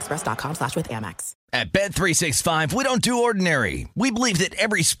americanexpress.com/withAmex. At Bet365, we don't do ordinary. We believe that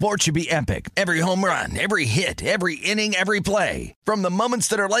every sport should be epic. Every home run, every hit, every inning, every play. From the moments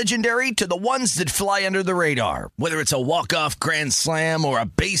that are legendary to the ones that fly under the radar. Whether it's a walk-off grand slam or a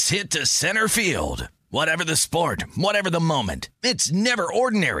base hit to center field. Whatever the sport, whatever the moment, it's never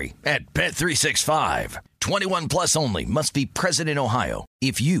ordinary at Bet365. 21 plus only. Must be present in Ohio.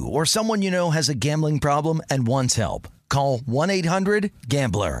 If you or someone you know has a gambling problem and wants help, call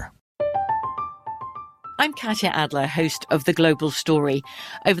 1-800-GAMBLER. I'm Katya Adler, host of The Global Story.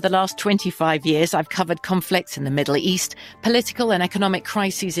 Over the last 25 years, I've covered conflicts in the Middle East, political and economic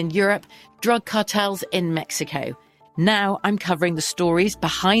crises in Europe, drug cartels in Mexico. Now I'm covering the stories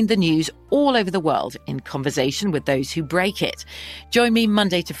behind the news all over the world in conversation with those who break it. Join me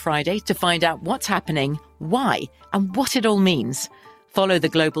Monday to Friday to find out what's happening, why, and what it all means. Follow The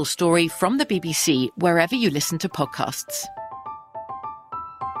Global Story from the BBC wherever you listen to podcasts.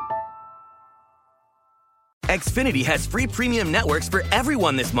 Xfinity has free premium networks for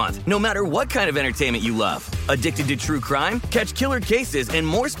everyone this month, no matter what kind of entertainment you love. Addicted to true crime? Catch killer cases and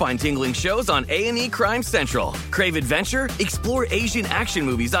more spine-tingling shows on A&E Crime Central. Crave adventure? Explore Asian action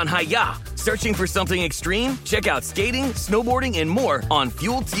movies on Hi-Ya. Searching for something extreme? Check out skating, snowboarding, and more on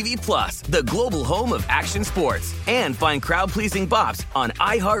Fuel TV Plus, the global home of action sports. And find crowd-pleasing bops on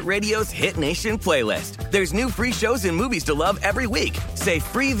iHeartRadio's Hit Nation playlist. There's new free shows and movies to love every week. Say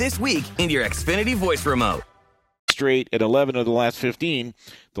free this week in your Xfinity voice remote. Straight at 11 of the last 15,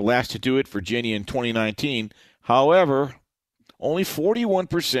 the last to do it, Virginia in 2019. However, only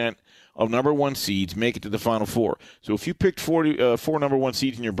 41% of number one seeds make it to the Final Four. So if you picked four number one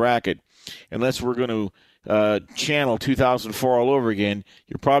seeds in your bracket, unless we're going to channel 2004 all over again,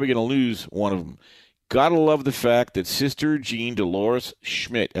 you're probably going to lose one of them. Gotta love the fact that Sister Jean Dolores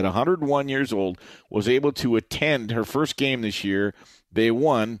Schmidt, at 101 years old, was able to attend her first game this year. They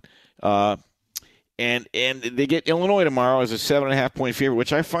won, and they get Illinois tomorrow as a 7.5-point favorite,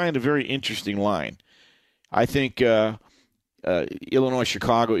 which I find a very interesting line. I think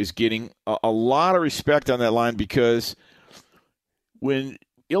Illinois-Chicago is getting a lot of respect on that line because when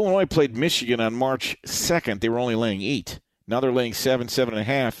Illinois played Michigan on March 2nd, they were only laying 8. Now they're laying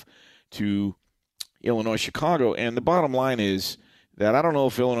 7.5 to Illinois-Chicago. And the bottom line is that I don't know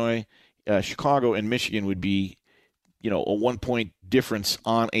if Illinois, Chicago, and Michigan would be, a 1-point difference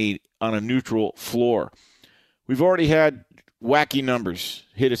on a neutral floor. We've already had wacky numbers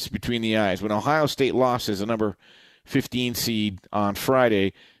hit us between the eyes. When Ohio State lost as a number 15 seed on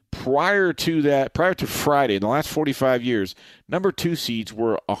Friday, prior to Friday, in the last 45 years, number 2 seeds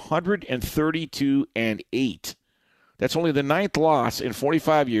were 132-8. That's only the 9th loss in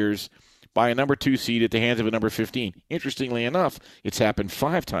 45 years by a number 2 seed at the hands of a number 15. Interestingly enough, it's happened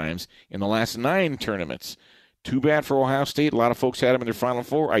 5 times in the last 9 tournaments. Too bad for Ohio State. A lot of folks had them in their Final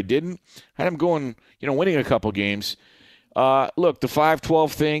Four. I didn't. I had them going, winning a couple games. Look, the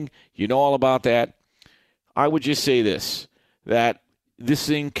 5-12 thing, all about that. I would just say this, that this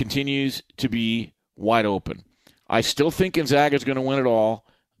thing continues to be wide open. I still think Gonzaga is going to win it all.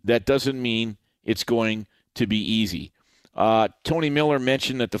 That doesn't mean it's going to be easy. Tony Miller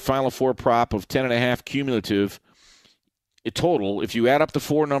mentioned that the Final Four prop of 10.5 cumulative total, if you add up the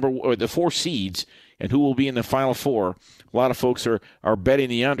 4 seeds and who will be in the Final Four, a lot of folks are betting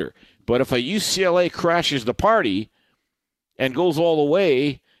the under. But if a UCLA crashes the party and goes all the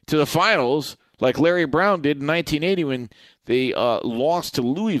way to the finals, like Larry Brown did in 1980 when they lost to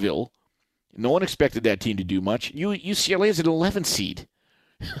Louisville, no one expected that team to do much. UCLA is an 11 seed.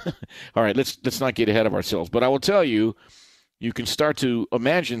 All right, let's not get ahead of ourselves. But I will tell you, you can start to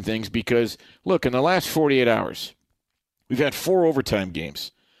imagine things because, look, in the last 48 hours, we've had 4 overtime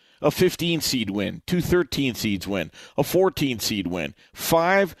games. A 15-seed win, 2 13-seeds win, a 14-seed win,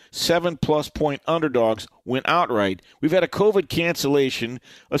 5 7-plus point underdogs win outright. We've had a COVID cancellation,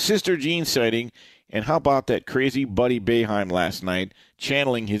 a Sister Jean sighting, and how about that crazy Buddy Boeheim last night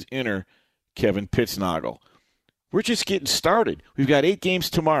channeling his inner Kevin Pittsnagel. We're just getting started. We've got 8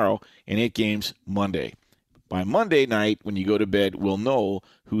 games tomorrow and 8 games Monday. By Monday night, when you go to bed, we'll know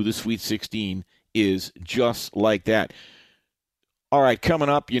who the Sweet 16 is, just like that. All right, coming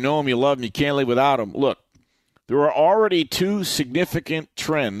up, you know them, you love them, you can't live without them. Look, there are already 2 significant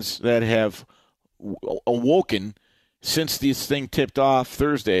trends that have awoken since this thing tipped off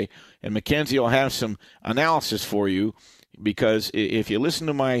Thursday, and Mackenzie will have some analysis for you because if you listen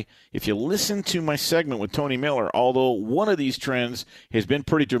to my segment with Tony Miller, although one of these trends has been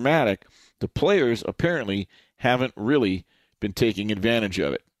pretty dramatic, the players apparently haven't really been taking advantage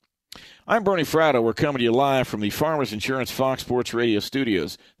of it. I'm Bernie Fratto. We're coming to you live from the Farmers Insurance Fox Sports Radio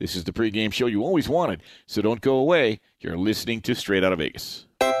studios. This is the pregame show you always wanted, so don't go away. You're listening to Straight Outta Vegas.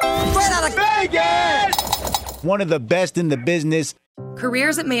 Straight Outta Vegas! One of the best in the business.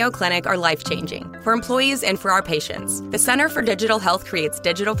 Careers at Mayo Clinic are life-changing for employees and for our patients. The Center for Digital Health creates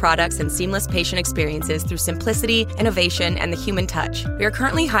digital products and seamless patient experiences through simplicity, innovation, and the human touch. We are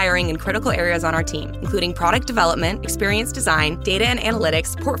currently hiring in critical areas on our team, including product development, experience design, data and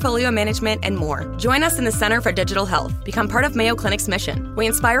analytics, portfolio management, and more. Join us in the Center for Digital Health. Become part of Mayo Clinic's mission. We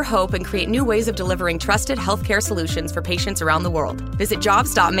inspire hope and create new ways of delivering trusted healthcare solutions for patients around the world. Visit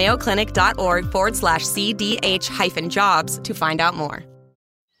jobs.mayoclinic.org/CDH-jobs to find out more.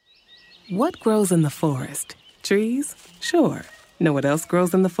 What grows in the forest? Trees? Sure. Know what else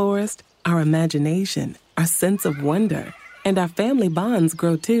grows in the forest? Our imagination, our sense of wonder, and our family bonds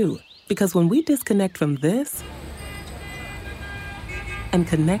grow too. Because when we disconnect from this and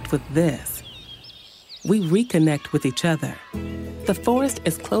connect with this, we reconnect with each other. The forest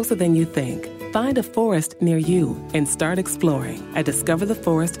is closer than you think. Find a forest near you and start exploring at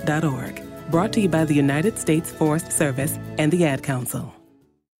discovertheforest.org. Brought to you by the United States Forest Service and the Ad Council.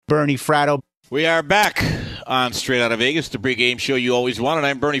 Bernie Fratto. We are back on Straight Out of Vegas, the pregame show you always wanted.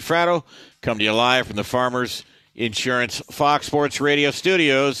 I'm Bernie Fratto, coming to you live from the Farmers Insurance Fox Sports Radio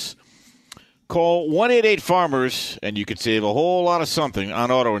studios. Call 1-888-FARMERS, and you can save a whole lot of something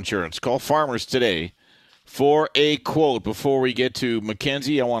on auto insurance. Call Farmers today for a quote. Before we get to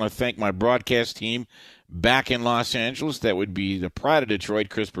Mackenzie, I want to thank my broadcast team back in Los Angeles. That would be the Pride of Detroit,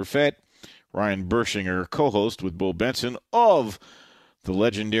 Chris Perfett, Ryan Bershinger, co-host with Bo Benson of the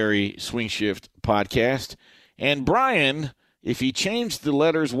legendary Swing Shift podcast. And Brian, if he changed the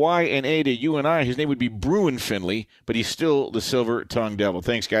letters Y and A to U and I, his name would be Bruin Finley, but he's still the Silver-Tongued Devil.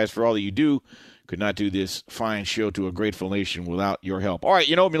 Thanks, guys, for all that you do. Could not do this fine show to a grateful nation without your help. All right,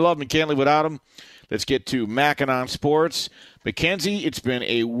 you know me, love him, can't live without him. Let's get to Mackinon Sports. Mackenzie, it's been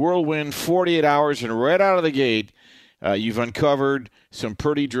a whirlwind 48 hours, and right out of the gate, you've uncovered some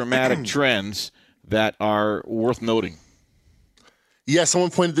pretty dramatic trends that are worth noting. Yeah,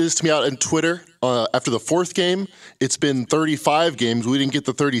 someone pointed this to me out on Twitter. After the fourth game, it's been 35 games. We didn't get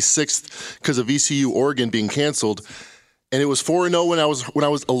the 36th because of ECU Oregon being canceled. And it was 4-0 when I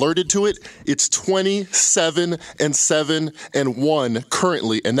was alerted to it. It's 27-7-1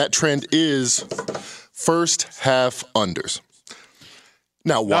 currently, and that trend is first half unders.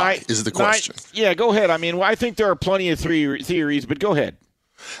 Now, why is the question? Yeah, go ahead. I mean, I think there are plenty of theories, but go ahead.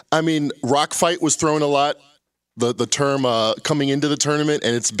 I mean, rock fight was thrown a lot. The term coming into the tournament,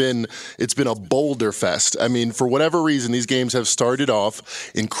 and it's been a boulder fest. I mean, for whatever reason, these games have started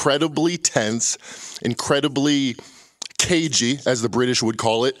off incredibly tense, incredibly cagey, as the British would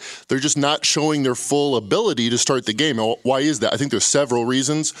call it. They're just not showing their full ability to start the game. Why is that? I think there's several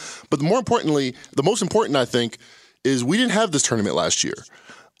reasons, but the most important, I think, is we didn't have this tournament last year.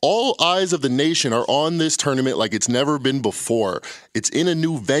 All eyes of the nation are on this tournament like it's never been before. It's in a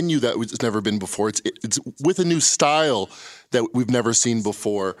new venue that it's never been before. It's with a new style that we've never seen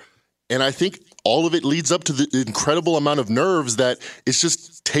before. And I think all of it leads up to the incredible amount of nerves that it's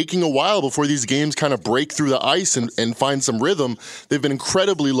just taking a while before these games kind of break through the ice and find some rhythm. They've been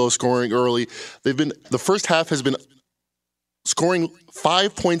incredibly low scoring early. The first half has been scoring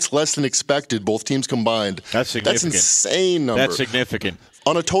 5 points less than expected, both teams combined. That's significant. That's insane number. That's significant.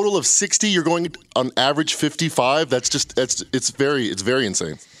 On a total of 60, you're going on average 55. It's very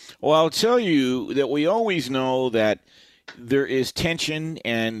insane. Well, I'll tell you that we always know that there is tension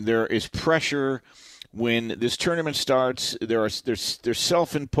and there is pressure when this tournament starts. There's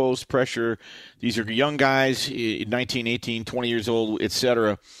self-imposed pressure. These are young guys, 19, 18, 20 years old,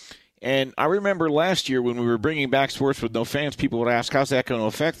 etc. And I remember last year when we were bringing back sports with no fans, people would ask, how's that going to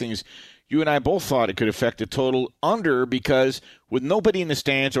affect things? You and I both thought it could affect the total under because with nobody in the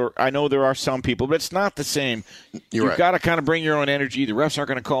stands, or I know there are some people, but it's not the same. You've got to kind of bring your own energy. The refs aren't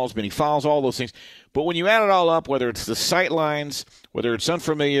going to call as many fouls, all those things. But when you add it all up, whether it's the sight lines, whether it's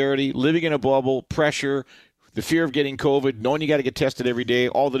unfamiliarity, living in a bubble, pressure, the fear of getting COVID, knowing you got to get tested every day,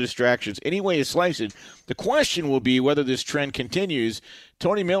 all the distractions, any way you slice it, the question will be whether this trend continues.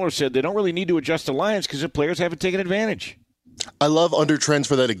 Tony Miller said they don't really need to adjust the lines because the players haven't taken advantage. I love under trends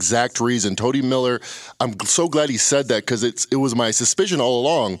for that exact reason. Tony Miller, I'm so glad he said that because it was my suspicion all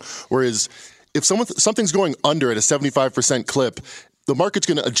along. Whereas if something's going under at a 75% clip, the market's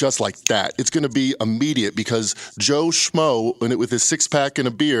going to adjust like that. It's going to be immediate because Joe Schmo, with his six-pack and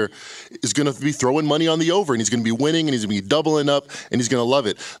a beer, is going to be throwing money on the over, and he's going to be winning, and he's going to be doubling up, and he's going to love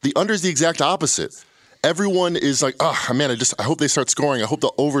it. The under is the exact opposite. Everyone is like, oh, man, I hope they start scoring. I hope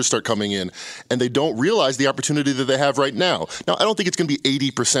the overs start coming in. And they don't realize the opportunity that they have right now. Now, I don't think it's going to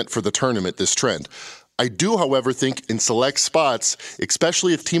be 80% for the tournament, this trend. I do, however, think in select spots,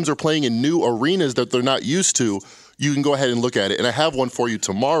 especially if teams are playing in new arenas that they're not used to, you can go ahead and look at it. And I have one for you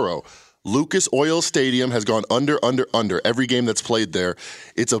tomorrow. Lucas Oil Stadium has gone under every game that's played there.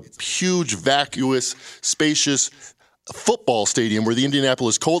 It's a huge, vacuous, spacious football stadium where the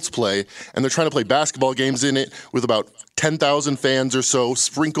Indianapolis Colts play, and they're trying to play basketball games in it with about 10,000 fans or so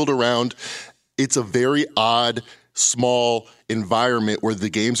sprinkled around. It's a very odd, small environment where the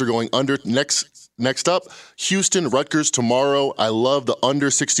games are going under. Next up, Houston, Rutgers tomorrow. I love the under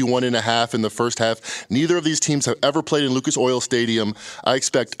 61.5 in the first half. Neither of these teams have ever played in Lucas Oil Stadium. I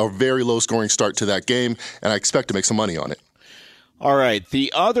expect a very low-scoring start to that game, and I expect to make some money on it. All right.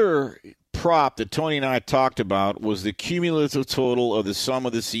 The other prop that Tony and I talked about was the cumulative total of the sum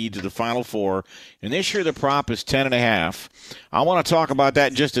of the seeds of the Final Four. And this year the prop is 10.5. I want to talk about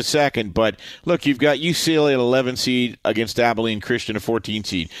that in just a second. But, look, you've got UCLA, an 11 seed, against Abilene Christian, a 14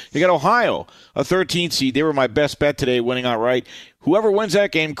 seed. You got Ohio, a 13 seed. They were my best bet today, winning outright. Whoever wins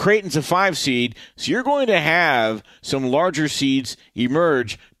that game, Creighton's a 5 seed, so you're going to have some larger seeds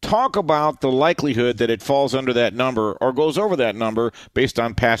emerge. Talk about the likelihood that it falls under that number or goes over that number based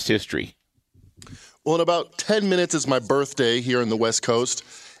on past history. Well, in about 10 minutes is my birthday here on the West Coast,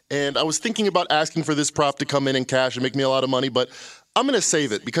 and I was thinking about asking for this prop to come in and cash and make me a lot of money, but I'm going to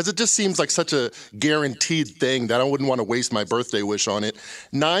save it because it just seems like such a guaranteed thing that I wouldn't want to waste my birthday wish on it.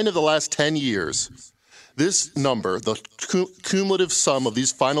 9 of the last 10 years, this number, the cumulative sum of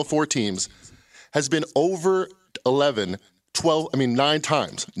these final 4 teams, has been over 9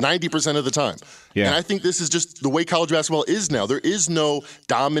 times, 90% of the time. Yeah. And I think this is just the way college basketball is now. There is no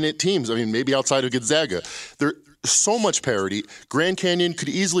dominant teams. I mean, maybe outside of Gonzaga. There's so much parity. Grand Canyon could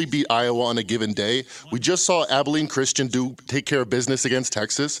easily beat Iowa on a given day. We just saw Abilene Christian take care of business against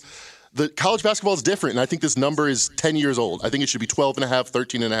Texas. The college basketball is different, and I think this number is 10 years old. I think it should be 12.5,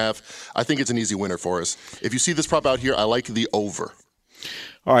 13.5. I think it's an easy winner for us. If you see this prop out here, I like the over.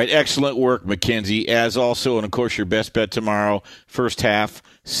 All right, excellent work, Mackenzie. As also, and of course, your best bet tomorrow, first half,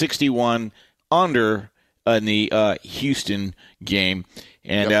 61 under in the Houston game.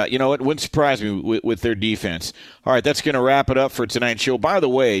 And you know, it wouldn't surprise me with their defense. All right, that's going to wrap it up for tonight's show. By the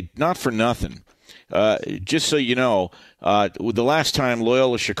way, not for nothing, just so you know, the last time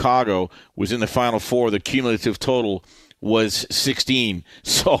Loyola Chicago was in the Final Four, the cumulative total was 16.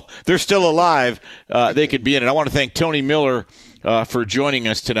 So they're still alive. They could be in it. I want to thank Tony Miller for joining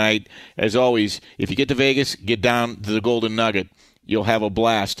us tonight. As always, if you get to Vegas, get down to the Golden Nugget. You'll have a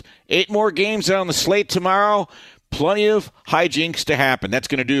blast. 8 more games on the slate tomorrow. Plenty of hijinks to happen. That's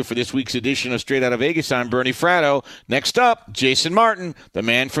going to do it for this week's edition of Straight Outta Vegas. I'm Bernie Fratto. Next up, Jason Martin, the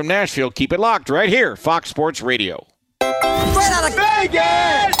man from Nashville. Keep it locked right here, Fox Sports Radio. Straight Outta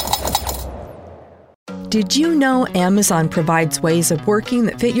Vegas! Did you know Amazon provides ways of working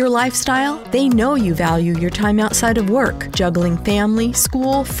that fit your lifestyle? They know you value your time outside of work, juggling family,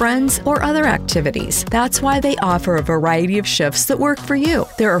 school, friends, or other activities. That's why they offer a variety of shifts that work for you.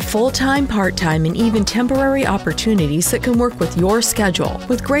 There are full-time, part-time, and even temporary opportunities that can work with your schedule,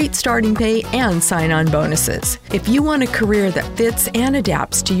 with great starting pay and sign-on bonuses. If you want a career that fits and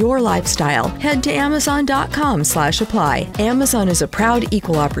adapts to your lifestyle, head to Amazon.com/apply. Amazon is a proud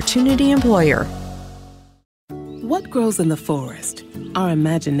equal opportunity employer. What grows in the forest? Our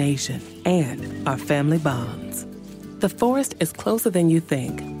imagination and our family bonds. The forest is closer than you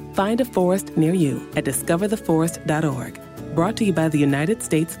think. Find a forest near you at discovertheforest.org. Brought to you by the United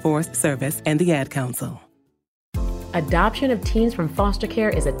States Forest Service and the Ad Council. Adoption of teens from foster care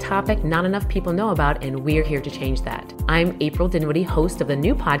is a topic not enough people know about, and we're here to change that. I'm April Dinwiddie, host of the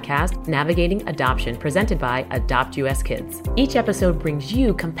new podcast, Navigating Adoption, presented by Adopt US Kids. Each episode brings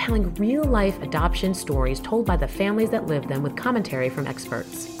you compelling real-life adoption stories told by the families that live them with commentary from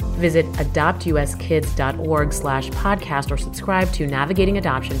experts. Visit adoptuskids.org/podcast or subscribe to Navigating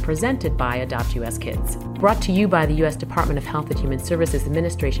Adoption, presented by Adopt US Kids. Brought to you by the U.S. Department of Health and Human Services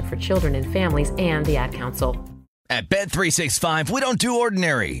Administration for Children and Families and the Ad Council. At Bet365, we don't do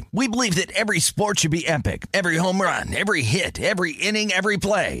ordinary. We believe that every sport should be epic. Every home run, every hit, every inning, every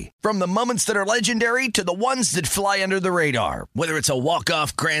play. From the moments that are legendary to the ones that fly under the radar. Whether it's a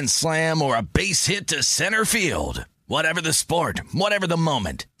walk-off grand slam or a base hit to center field. Whatever the sport, whatever the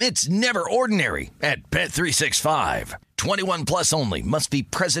moment. It's never ordinary at Bet365. 21 plus only. Must be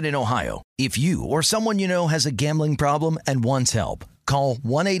present in Ohio. If you or someone you know has a gambling problem and wants help, call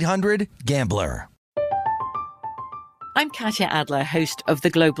 1-800-GAMBLER. I'm Katya Adler, host of The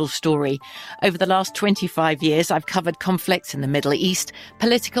Global Story. Over the last 25 years, I've covered conflicts in the Middle East,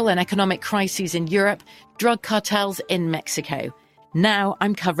 political and economic crises in Europe, drug cartels in Mexico. Now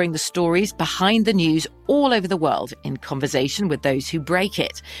I'm covering the stories behind the news all over the world in conversation with those who break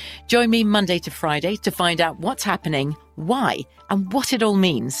it. Join me Monday to Friday to find out what's happening, why, and what it all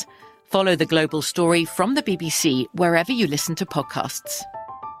means. Follow The Global Story from the BBC wherever you listen to podcasts.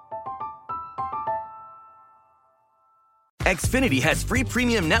 Xfinity has free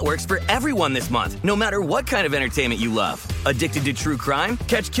premium networks for everyone this month, no matter what kind of entertainment you love. Addicted to true crime?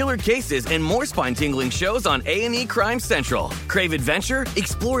 Catch killer cases and more spine-tingling shows on A&E Crime Central. Crave adventure?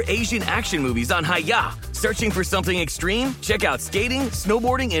 Explore Asian action movies on Hi-YAH. Searching for something extreme? Check out skating,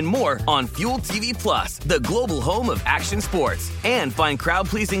 snowboarding, and more on Fuel TV Plus, the global home of action sports. And find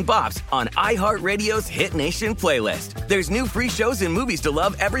crowd-pleasing bops on iHeartRadio's Hit Nation playlist. There's new free shows and movies to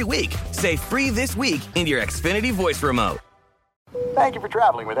love every week. Say free this week in your Xfinity voice remote. Thank you for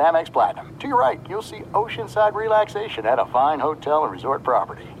traveling with Amex Platinum. To your right, you'll see oceanside relaxation at a fine hotel and resort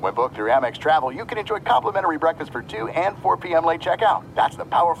property. When booked through Amex Travel, you can enjoy complimentary breakfast for 2 and 4 p.m. late checkout. That's the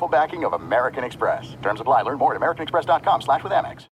powerful backing of American Express. Terms apply. Learn more at americanexpress.com/withAmex.